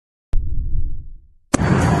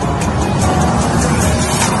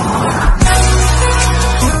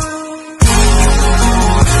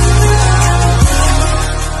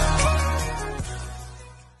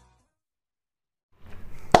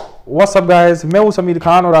What's up guys, मैं हूं समीर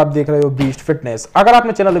खान और आप देख रहे हो बीस्ट फिटनेस। अगर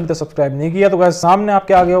आपने चैनल अभी तक सब्सक्राइब नहीं किया तो गाइस सामने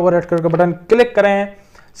आपके आगे होगा रेड कलर का बटन, क्लिक करें,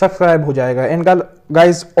 सब्सक्राइब हो जाएगा। And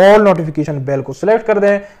guys all notification bell को सिलेक्ट कर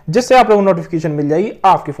दें जिससे आप लोगों को नोटिफिकेशन मिल जाएगी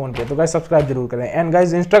आपके फोन पे। तो गाइस सब्सक्राइब जरूर करें। एंड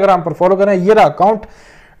गाइस इंस्टाग्राम पर फॉलो करें, ये रहा अकाउंट,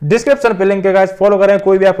 डिस्क्रिप्शन पे लिंक है गाइस, फॉलो करें।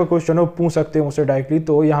 कोई भी आपका क्वेश्चन हो पूछ सकते हो मुझसे डायरेक्टली,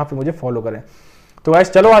 तो यहाँ पे मुझे फॉलो करें। तो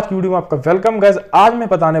गाइस चलो आज की वीडियो में आपका वेलकम। गाइस आज मैं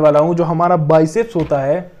बताने वाला हूं जो हमारा बाइसेप्स होता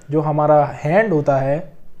है, जो हमारा हैंड होता है,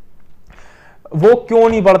 वो क्यों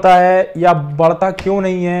नहीं बढ़ता है या बढ़ता क्यों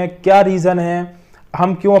नहीं है, क्या रीजन है,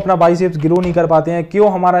 हम क्यों अपना बाइसेप्स ग्रो नहीं कर पाते हैं,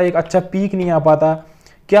 क्यों हमारा एक अच्छा पीक नहीं आ पाता,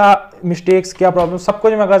 क्या मिस्टेक्स, क्या प्रॉब्लम, सब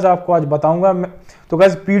कुछ मैं गाइस आपको आज बताऊंगा। तो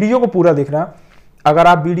गाइस वीडियो को पूरा देखना। अगर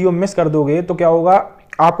आप वीडियो मिस कर दोगे तो क्या होगा,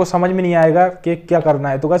 आपको समझ में नहीं आएगा कि क्या करना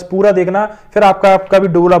है। तो गाइस पूरा देखना, फिर आपका भी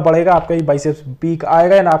डेवलप बढ़ेगा, आपका भी बाइसेप्स पीक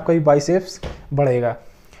आएगा या आपका भी बाइसेप्स बढ़ेगा।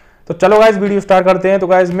 तो चलो गाइस वीडियो स्टार्ट करते हैं। तो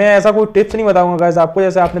गाइस मैं ऐसा कोई टिप्स नहीं बताऊंगा गाइस आपको,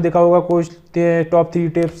 जैसे आपने देखा होगा कोई टॉप 3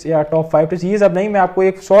 टिप्स या टॉप 5 टिप्स, ये सब नहीं। मैं आपको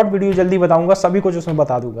एक शॉर्ट वीडियो जल्दी बताऊंगा, सभी कुछ उसमें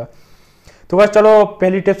बता दूंगा। तो गाइस चलो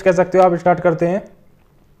पहली टिप्स कह सकते हो आप, स्टार्ट करते हैं।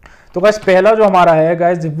 तो गाइस पहला जो हमारा है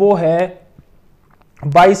गाइस वो है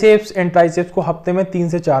बाइसेप्स एंड ट्राइसेप्स को हफ्ते में 3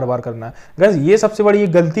 से 4 बार करना है। गाइस ये सबसे बड़ी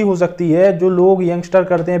गलती हो सकती है जो लोग यंगस्टर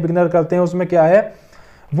करते हैं, बिगिनर करते हैं। उसमें क्या है,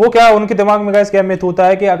 वो क्या उनके दिमाग में गाइस क्या मिथ होता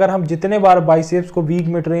है कि अगर हम जितने बार बाइसेप्स को वीक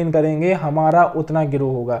में ट्रेन करेंगे हमारा उतना ग्रो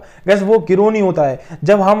होगा। गाइस वो ग्रो नहीं होता है।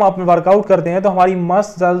 जब हम अपने वर्कआउट करते हैं तो हमारी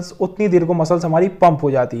मसल्स उतनी देर को मसल्स हमारी पंप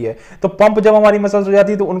हो जाती है। तो पंप जब हमारी मसल्स हो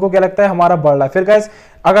जाती है तो उनको क्या लगता है हमारा बढ़ रहा है। फिर गाइस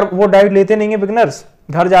अगर वो डाइट लेते नहीं है, बिगिनर्स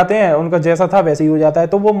घर जाते हैं, उनका जैसा था वैसे ही हो जाता है,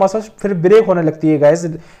 तो वो मसल्स फिर ब्रेक होने लगती है गाइस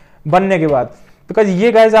बनने के बाद। तो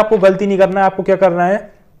ये गाइस आपको गलती नहीं करना है। आपको क्या करना है,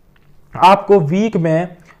 आपको वीक में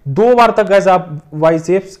 2 बार तक गाइस आप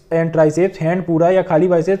बाइसेप्स एंड ट्राइसेप्स, हैंड पूरा या खाली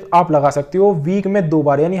बाइसेप्स आप लगा सकते हो वीक में 2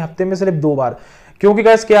 बार, यानी हफ्ते में सिर्फ 2 बार। क्योंकि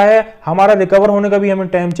गाइस क्या है, हमारा रिकवर होने का भी हमें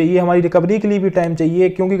टाइम चाहिए, हमारी रिकवरी के लिए भी टाइम चाहिए।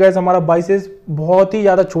 क्योंकि गाइस हमारा बाइसेप्स बहुत ही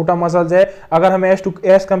ज्यादा छोटा मसल्स है। अगर हम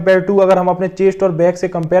एज कंपेयर टू, अगर हम अपने चेस्ट और बैक से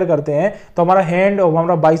कंपेयर करते हैं तो हमारा हैंड और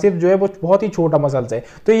हमारा बाइसेप्स जो है वो बहुत ही छोटा मसल्स है।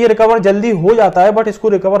 तो ये रिकवर जल्दी हो जाता है, बट इसको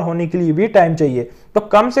रिकवर होने के लिए भी टाइम चाहिए। तो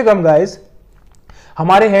कम से कम गाइस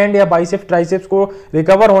हमारे हैंड या बाइसेप्स ट्राइसेप्स को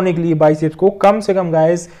रिकवर होने के लिए बाइसेप्स को कम से कम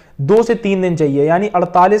गाइस 2 से 3 दिन चाहिए, यानी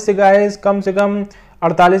 48 से गाइस कम से कम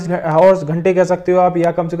 48 घंटे कह सकते हो आप,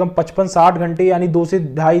 या कम से कम 55-60 घंटे, यानी 2 से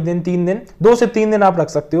ढाई दिन, 3 दिन, 2 से 3 दिन आप रख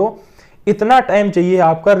सकते हो। इतना टाइम चाहिए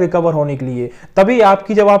आपका रिकवर होने के लिए। तभी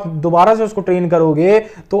आपकी जब आप दोबारा से उसको ट्रेन करोगे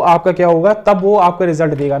तो आपका क्या होगा, तब वो आपका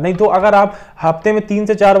रिजल्ट देगा। नहीं तो अगर आप हफ्ते में 3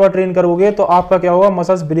 से 4 बार ट्रेन करोगे तो आपका क्या होगा,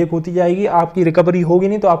 मसल्स ब्रेक होती जाएगी, आपकी रिकवरी होगी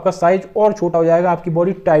नहीं, तो आपका साइज और छोटा हो जाएगा, आपकी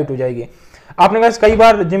बॉडी टाइट हो जाएगी। आपने गाइस कई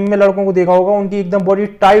बार जिम में लड़कों को देखा होगा, उनकी एकदम बॉडी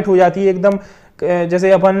टाइट हो जाती है, एकदम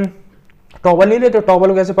जैसे अपन टॉवल नहीं लेते, टॉवल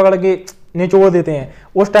को कैसे पकड़ के निचोड़ देते हैं,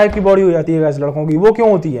 उस टाइप की बॉडी हो जाती है गाइस लड़कों की। वो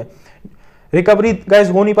क्यों होती है, रिकवरी गाइस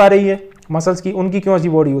हो नहीं पा रही है मसल्स की, उनकी क्यों ऐसी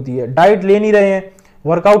बॉडी होती है, डाइट ले नहीं रहे हैं,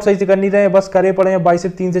 वर्कआउट सही से कर नहीं रहे हैं, बस करे पड़े हैं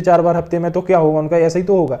बाइसेप्स 3 से 4 बार हफ्ते में, तो क्या होगा उनका, ऐसा ही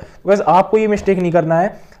तो होगा। तो गाइस आपको ये मिस्टेक नहीं करना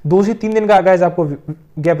है, 2 से 3 दिन का गाइस आपको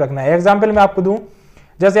गैप रखना है। एग्जांपल मैं आपको दूं,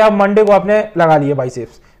 जैसे आप मंडे को आपने लगा लिया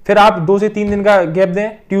बाइसेप्स, फिर आप 2 से 3 दिन का गैप दें,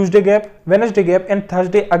 Tuesday gap, Wednesday gap and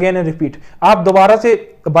Thursday again and repeat. आप दोबारा से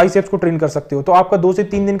बाइसेप्स को ट्रेन कर सकते हो। तो आपका 2 से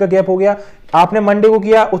 3 दिन का गैप हो गया। आपने मंडे को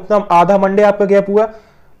किया, उतना आधा मंडे आपका गैप हुआ,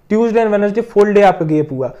 Tuesday and Wednesday full day आपका गैप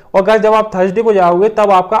हुआ, और गाइस जब आप थर्सडे को जाओगे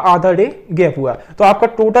तब आपका आधा डे गैप हुआ। तो आपका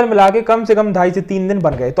टोटल मिला के कम से कम 2.5 से 3 दिन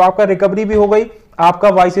बन गए। तो आपका रिकवरी भी हो गई,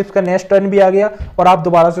 आपका बाइसेप्स का नेक्स्ट टर्न भी आ गया, और आप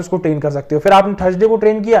दोबारा से उसको ट्रेन कर सकते हो। फिर आपने थर्सडे को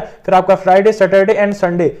ट्रेन किया, फिर आपका फ्राइडे, सैटरडे एंड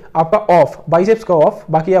संडे आपका ऑफ, बाइसेप्स का ऑफ,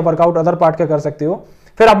 बाकी आप वर्कआउट अदर पार्ट का कर सकते हो।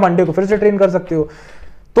 फिर आप मंडे को फिर से ट्रेन कर सकते हो।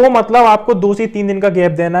 तो मतलब आपको 2 से 3 दिन का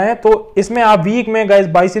गैप देना है। तो इसमें आप वीक में गाइस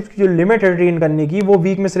बाइसेप्स की जो लिमिट है ट्रेन करने की, वो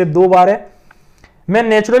वीक में सिर्फ 2 बार है। मैं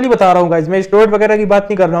नेचुरली बता रहा हूं गाइस, मैं स्टेरॉइड वगैरह की बात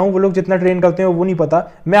नहीं कर रहा हूं, वो लोग जितना ट्रेन करते हैं वो नहीं पता।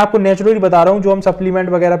 मैं आपको नेचुरली बता रहा हूं, जो हम सप्लीमेंट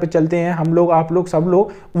वगैरह पे चलते हैं, हम लोग, आप लोग, सब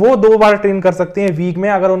लोग, वो 2 बार ट्रेन कर सकते हैं वीक में,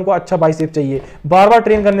 अगर उनको अच्छा बाइसेप चाहिए। बार बार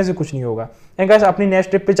ट्रेन करने से कुछ नहीं होगा। एंड गाइस अपनी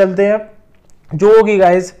नेक्स्ट टिप पे चलते हैं, जो होगी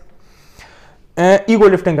गाइस ईगो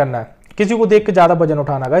लिफ्टिंग करना है, किसी को देख के ज्यादा वजन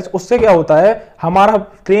उठाना। गाइस उससे क्या होता है,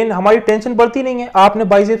 हमारी टेंशन बढ़ती नहीं है। आपने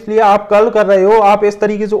बाइसेप्स लिया, आप कर्ल कर रहे हो, आप इस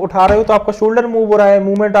तरीके से उठा रहे हो, तो आपका शोल्डर मूव हो रहा है,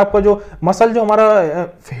 मूवमेंट, आपका जो मसल जो हमारा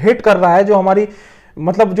हिट कर रहा है, जो हमारी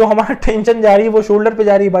मतलब जो हमारा टेंशन जा रही है वो शोल्डर पे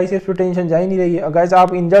जा रही है, बाइसेप्स पे टेंशन जा ही नहीं रही है। गाइस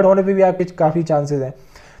आप इंजर्ड होने पे भी आपके काफी चांसेस हैं।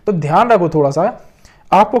 तो ध्यान रखो थोड़ा सा।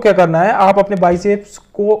 आपको क्या करना है, आप अपने बाइसेप्स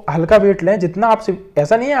को हल्का वेट लें, जितना आपसे,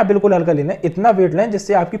 ऐसा नहीं है आप बिल्कुल हल्का लेना है, इतना वेट लें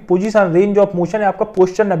जिससे आपकी पोजीशन, रेंज ऑफ मोशन है, आपका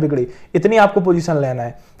पोस्चर ना बिगड़े, इतनी आपको पोजीशन लेना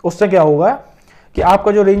है। उससे क्या होगा कि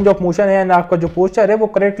आपका जो रेंज ऑफ मोशन है ना, आपका जो पोस्चर है वो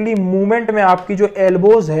करेक्टली मूवमेंट में, आपकी जो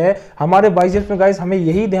एल्बोज है हमारे बाइसेप्स में गाइस, हमें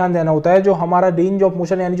यही ध्यान देना होता है जो हमारा रेंज ऑफ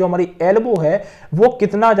मोशन यानी जो हमारी एल्बो है वो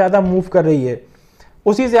कितना ज्यादा मूव कर रही है,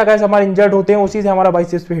 उसी से अगर हमारे इंजर्ड होते हैं, उसी से हमारा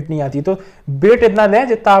बाइसेप्स पे हिट नहीं आती। तो वेट इतना लें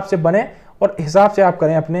जितना आपसे बने और हिसाब से आप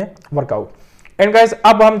करें अपने वर्कआउट। एंड गाइस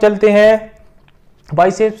अब हम चलते हैं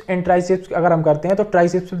बाइसेप्स एंड ट्राइसेप्स। अगर हम करते हैं तो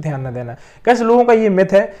ट्राइसेप्स पे ध्यान न देना। कैसे लोगों का ये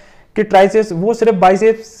मिथ है कि ट्राइसेप्स वो सिर्फ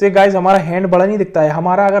बाइसेप्स से गाइस हमारा हैंड बड़ा नहीं दिखता है।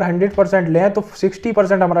 हमारा अगर 100% लें तो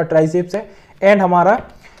 60% हमारा ट्राइसेप्स है एंड हमारा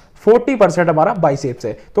 40% हमारा बाइसेप्स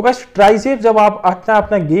है। तो गाइस ट्राइसेप्स जब आप अपना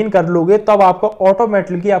अपना गेन कर लोगे तब आपको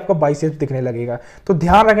ऑटोमेटिकली आपका बाइसेप्स दिखने लगेगा। तो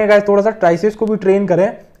ध्यान रखें गाइस, थोड़ा सा ट्राइसेप्स को भी ट्रेन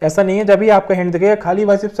करें। ऐसा नहीं है जब भी आपका हैंड दिखेगा खाली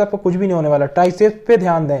बाइसेप्स से आपको कुछ भी नहीं होने वाला। ट्राइसेप्स पे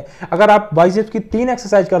ध्यान दें। अगर आप बाइसेप्स की 3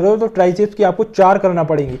 एक्सरसाइज कर रहे हो तो ट्राइसेप्स की आपको 4 करना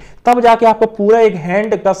पड़ेगी, तब जाके आपका पूरा एक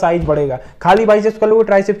हैंड का साइज बढ़ेगा। खाली बाइसेप्स कर लोगे,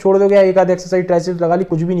 ट्राइसेप्स छोड़ दोगे, एक आध एक्सरसाइज ट्राइसेप्स लगा ली,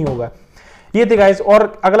 कुछ भी नहीं होगा। ये थे गाइस।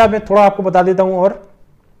 और अगला मैं थोड़ा आपको बता देता हूं, और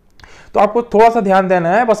तो आपको थोड़ा सा ध्यान देना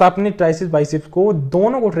है, बस अपनी ट्राइसेप्स बाइसेप्स को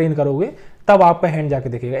दोनों को ट्रेन करोगे तब आपका हैंड जाके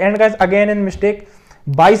दिखेगा। And guys again in mistake,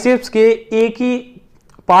 biceps के एक ही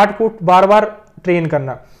पार्ट को बार बार ट्रेन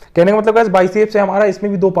करना। कहने का मतलब गाइस बाइसेप्स है हमारा,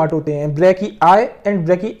 इसमें भी 2 पार्ट होते हैं, brachy I and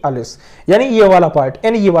brachy Ellyse, यानी ये वाला पार्ट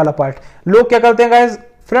एंड ये वाला पार्ट। लोग क्या करते हैं गाइस,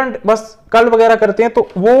 फ्रंट बस कर्ल वगैरह करते हैं तो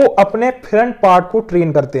वो अपने फ्रंट पार्ट को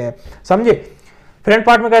ट्रेन करते हैं, समझे। फ्रंट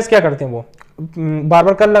पार्ट में गाइस क्या करते हैं, वो बार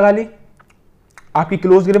बार कर्ल लगा ली, आपकी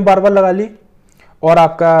क्लोज ग्रिप बार बार लगा ली, और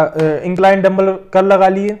आपका इंक्लाइन डंबल कर्ल लगा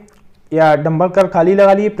लिए, या डंबल कर्ल खाली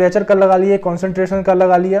लगा लिए, प्रेशर कर्ल लगा लिए, कंसंट्रेशन कर्ल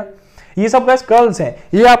लगा लिया। ये सब गाइस कर्ल्स हैं।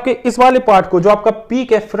 ये आपके इस वाले पार्ट को, जो आपका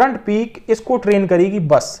पीक है, फ्रंट पीक, इसको ट्रेन करेगी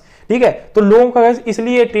बस, ठीक है। तो लोगों का गाइस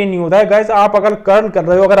इसलिए ट्रेन नहीं होता है। गाइस आप अगर कर्ल कर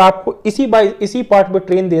रहे हो, अगर आपको इसी पार्ट पे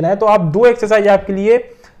ट्रेन देना है तो आप 2 एक्सरसाइज आपके लिए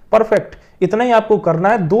परफेक्ट, इतना ही आपको करना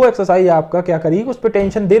है। 2 एक्सरसाइज आपका क्या करेगी, उस पर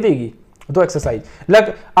टेंशन दे देगी। 2 एक्सरसाइज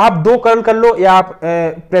लग, आप 2 कर्ल कर लो, या आप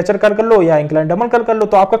प्रेशर कर्ल कर लो, या इंक्लाइन डबल कर्ल कर लो,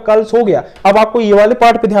 तो आपका कर्ल्स हो गया। अब आपको ये वाले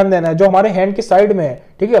पार्ट पे ध्यान देना है जो हमारे हैंड के साइड में है,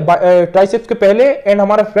 ठीक है, ट्राइसेप्स के पहले एंड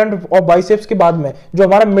हमारा फ्रंट ऑफ बाइसेप्स के बाद में, जो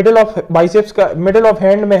हमारा मिडिल ऑफ बाइसेप्स का, मिडिल ऑफ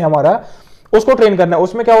हैंड में हमारा, उसको ट्रेन करना है।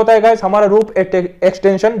 उसमें क्या होता है गाइस, हमारा रोप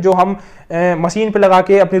एक्सटेंशन जो हम मशीन पे लगा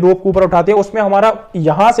के अपनी रोप को ऊपर उठाते हैं, उसमें हमारा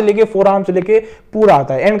यहां से लेके फोर आर्म से लेके पूरा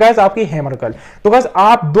आता है। एंड गाइस आपकी हैमर कर्ल, तो गाइस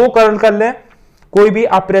आप 2 कर्ल कर लें, कोई भी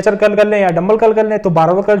आप प्रेशर कर्ल कर लें या डंबल कर्ल कर लें, तो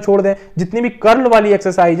बारबल कर्ल छोड़ दें। जितनी भी कर्ल वाली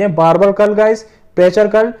एक्सरसाइज है, barbell curl guys, pressure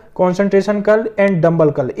curl, concentration curl and dumbbell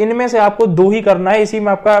curl, इनमें से आपको 2 ही करना है। इसी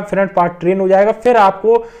में आपका फ्रंट पार्ट ट्रेन हो जाएगा। फिर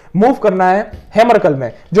आपको मूव करना है हैमर कर्ल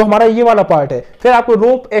में, जो हमारा ये वाला पार्ट है। फिर आपको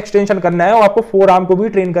रोप एक्सटेंशन करना है और आपको फोर आर्म को भी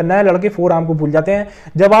ट्रेन करना है। लड़के फोर आर्म को भूल जाते हैं।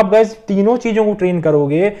 जब आप गाइस तीनों चीजों को ट्रेन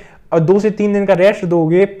करोगे और 2 से 3 दिन का रेस्ट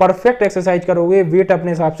दोगे, परफेक्ट एक्सरसाइज करोगे, वेट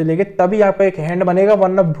अपने हिसाब से लेके, तभी आपका एक हैंड बनेगा।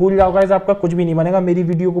 वरना भूल जाओ गाइस, आपका कुछ भी नहीं बनेगा। मेरी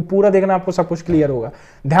वीडियो को पूरा देखना, आपको सब कुछ क्लियर होगा।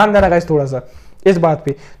 ध्यान देना गाइस थोड़ा सा इस बात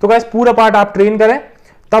पे। तो गाइस पूरा पार्ट आप ट्रेन करें,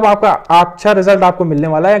 तब आपका अच्छा रिजल्ट आपको मिलने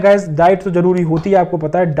वाला है। गाइस डाइट तो जरूरी होती है, आपको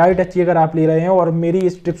पता है। डाइट अच्छी अगर आप ले रहे हैं और मेरी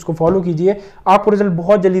इस टिप्स को फॉलो कीजिए, आपको रिजल्ट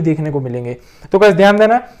बहुत जल्दी देखने को मिलेंगे। तो गाइस ध्यान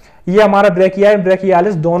देना, ये हमारा ब्रैकिया एंड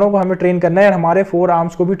ब्रैकियालिस दोनों को हमें ट्रेन करना है और हमारे फोर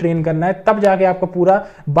आर्म्स को भी ट्रेन करना है, तब जाके आपका पूरा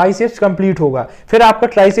बाइसेप्स कंप्लीट होगा। फिर आपका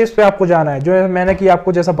ट्राइसेप्स पे आपको जाना है, जो मैंने कि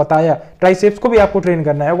आपको जैसा बताया, ट्राइसेप्स को भी आपको ट्रेन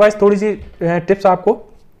करना है। गाइस थोड़ी सी टिप्स आपको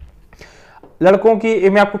लड़कों की,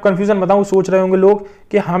 मैं आपको कंफ्यूजन बताऊं, सोच रहे होंगे लोग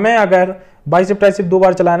कि हमें अगर बाइसेप ट्राइसेप 2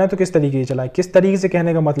 बार चलाना है तो किस तरीके से चलाएं। किस तरीके से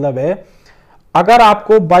कहने का मतलब है, अगर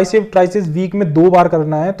आपको बाइसेप ट्राइसेप्स वीक में 2 बार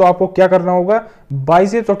करना है तो आपको क्या करना होगा,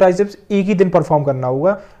 बाइसेप्स और ट्राइसेप्स एक ही दिन परफॉर्म करना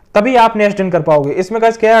होगा, तभी आप नेक्स्ट दिन कर पाओगे। इसमें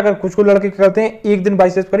गाइस क्या है, अगर कुछ लोग लड़के करते हैं एक दिन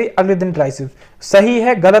बाइसेप्स करी, अगले दिन ट्राइसेप्स, सही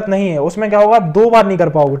है गलत नहीं है। उसमें क्या होगा, 2 बार नहीं कर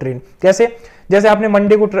पाओगे ट्रेन। कैसे, जैसे आपने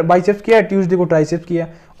मंडे को बाइसेप्स किया, ट्यूसडे को ट्राइसेप्स किया,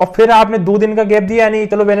 और फिर आपने 2 दिन का गैप दिया, नहीं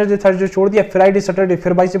चलो वेडनेसडे थर्सडे छोड़ दिया, फ्राइडे सैटरडे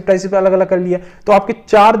फिर बाइसेप ट्राइसेप अलग अलग कर लिया, तो आपके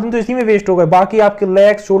 4 दिन तो इसी में वेस्ट हो गए। बाकी आपके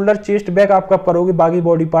लेग, शोल्डर, चेस्ट, बैक आप कब करोगे, बाकी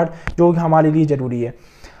बॉडी पार्ट जो हमारे लिए जरूरी है।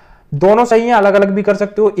 दोनों सही है, अलग अलग भी कर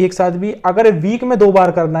सकते हो, एक साथ भी। अगर वीक में 2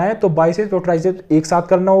 बार करना है तो बाइसेप्स और ट्राइसेप्स एक साथ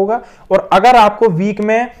करना होगा, और अगर आपको वीक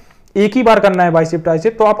में एक ही बार करना है बाइसेप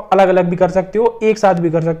ट्राइसेप, तो आप अलग अलग भी कर सकते हो, एक साथ भी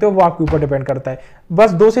कर सकते हो, वो आपके ऊपर डिपेंड करता है।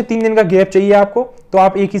 बस 2 से 3 दिन का गैप चाहिए आपको, तो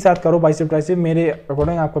आप एक ही साथ करो बाइसेप ट्राइसेप, मेरे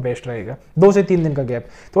अकॉर्डिंग आपको बेस्ट रहेगा। 2 से 3 दिन का गैप।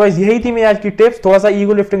 तो बस यही थी मेरी आज की टिप्स। थोड़ा सा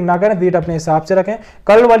ईगो लिफ्टिंग ना करें, वेट अपने हिसाब से रखें,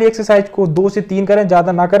 कर्ल वाली एक्सरसाइज को 2 से 3 करें,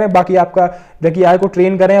 ज्यादा ना करें। बाकी आपका ब्रैकियाई को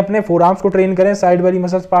ट्रेन करें, अपने फोर आर्म्स को ट्रेन करें, साइड वाली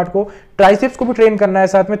मसल्स पार्ट को, ट्राइसेप्स को भी ट्रेन करना है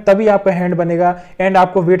साथ में, तभी आपका हैंड बनेगा। एंड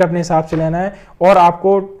आपको वेट अपने हिसाब से लेना है और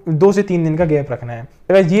आपको 2 से 3 दिन का गैप रखना है।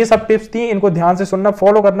 तो ये सब टिप्स थी, इनको ध्यान से सुनना,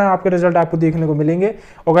 फॉलो करना, आपके रिजल्ट आपको देखने को मिलेंगे।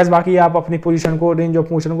 और गाइस बाकी आप अपनी पोजीशन को, रेंज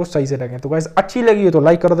ऑफ मोशन को सही से रखें। तो गाइस अच्छी लगी है तो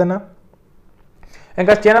लाइक कर देना, एंड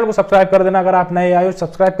गाइस चैनल को सब्सक्राइब कर देना, अगर आप नए आए हो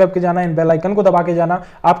सब्सक्राइब करके जाना, एंड बेल आइकन को दबा के जाना।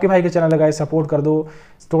 आपके भाई के चैनल गाइस सपोर्ट कर दो,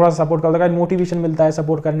 थोड़ा सा सपोर्ट कर दो गाइस, मोटिवेशन मिलता है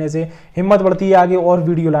सपोर्ट करने से, हिम्मत बढ़ती है आगे और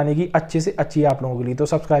वीडियो लाने की अच्छे से अच्छी आप लोगों के लिए। तो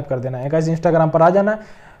सब्सक्राइब कर देना है गाइस, इंस्टाग्राम पर आ जाना,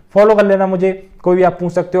 फॉलो कर लेना मुझे, कोई भी आप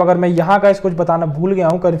पूछ सकते हो। अगर मैं यहाँ का कुछ बताना भूल गया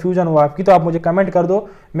हूँ, कंफ्यूजन हुआ आपकी, तो आप मुझे कमेंट कर दो,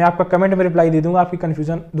 मैं आपका कमेंट में रिप्लाई दे दूंगा, आपकी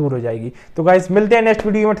कंफ्यूजन दूर हो जाएगी। तो गाइस मिलते हैं नेक्स्ट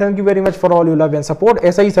वीडियो में। Thank you very much for all you love and support,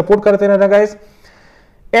 ऐसा ही सपोर्ट करते रहना गाइस।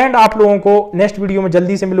 एंड आप लोगों को नेक्स्ट वीडियो में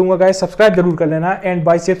जल्दी से मिलूंगा गाइस, सब्सक्राइब जरूर कर लेना, एंड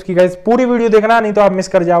बाइसेप्स की गाइस पूरी वीडियो देखना, नहीं तो आप मिस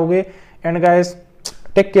कर जाओगे। And guys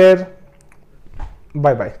take care,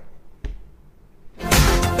 bye bye.